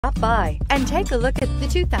Stop by and take a look at the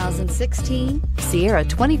 2016 Sierra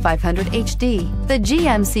 2500 HD. The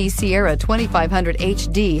GMC Sierra 2500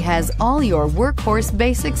 HD has all your workhorse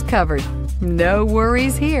basics covered. No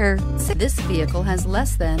worries here. This vehicle has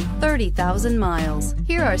less than 30,000 miles.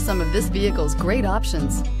 Here are some of this vehicle's great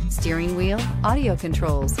options: steering wheel audio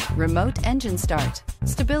controls, remote engine start,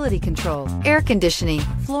 stability control, air conditioning,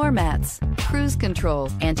 floor mats, cruise control,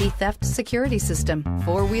 anti-theft security system,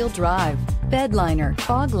 four-wheel drive, bed liner,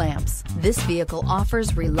 fog lamps. This vehicle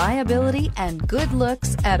offers reliability and good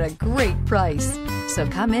looks at a great price. So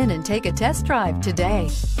come in and take a test drive today.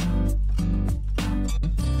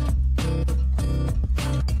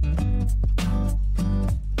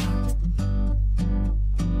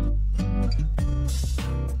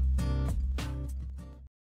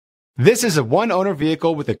 This is a one-owner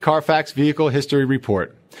vehicle with a Carfax Vehicle History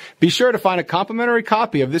Report. Be sure to find a complimentary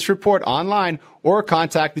copy of this report online or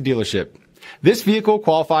contact the dealership. This vehicle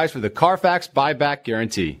qualifies for the Carfax Buyback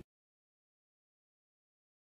Guarantee.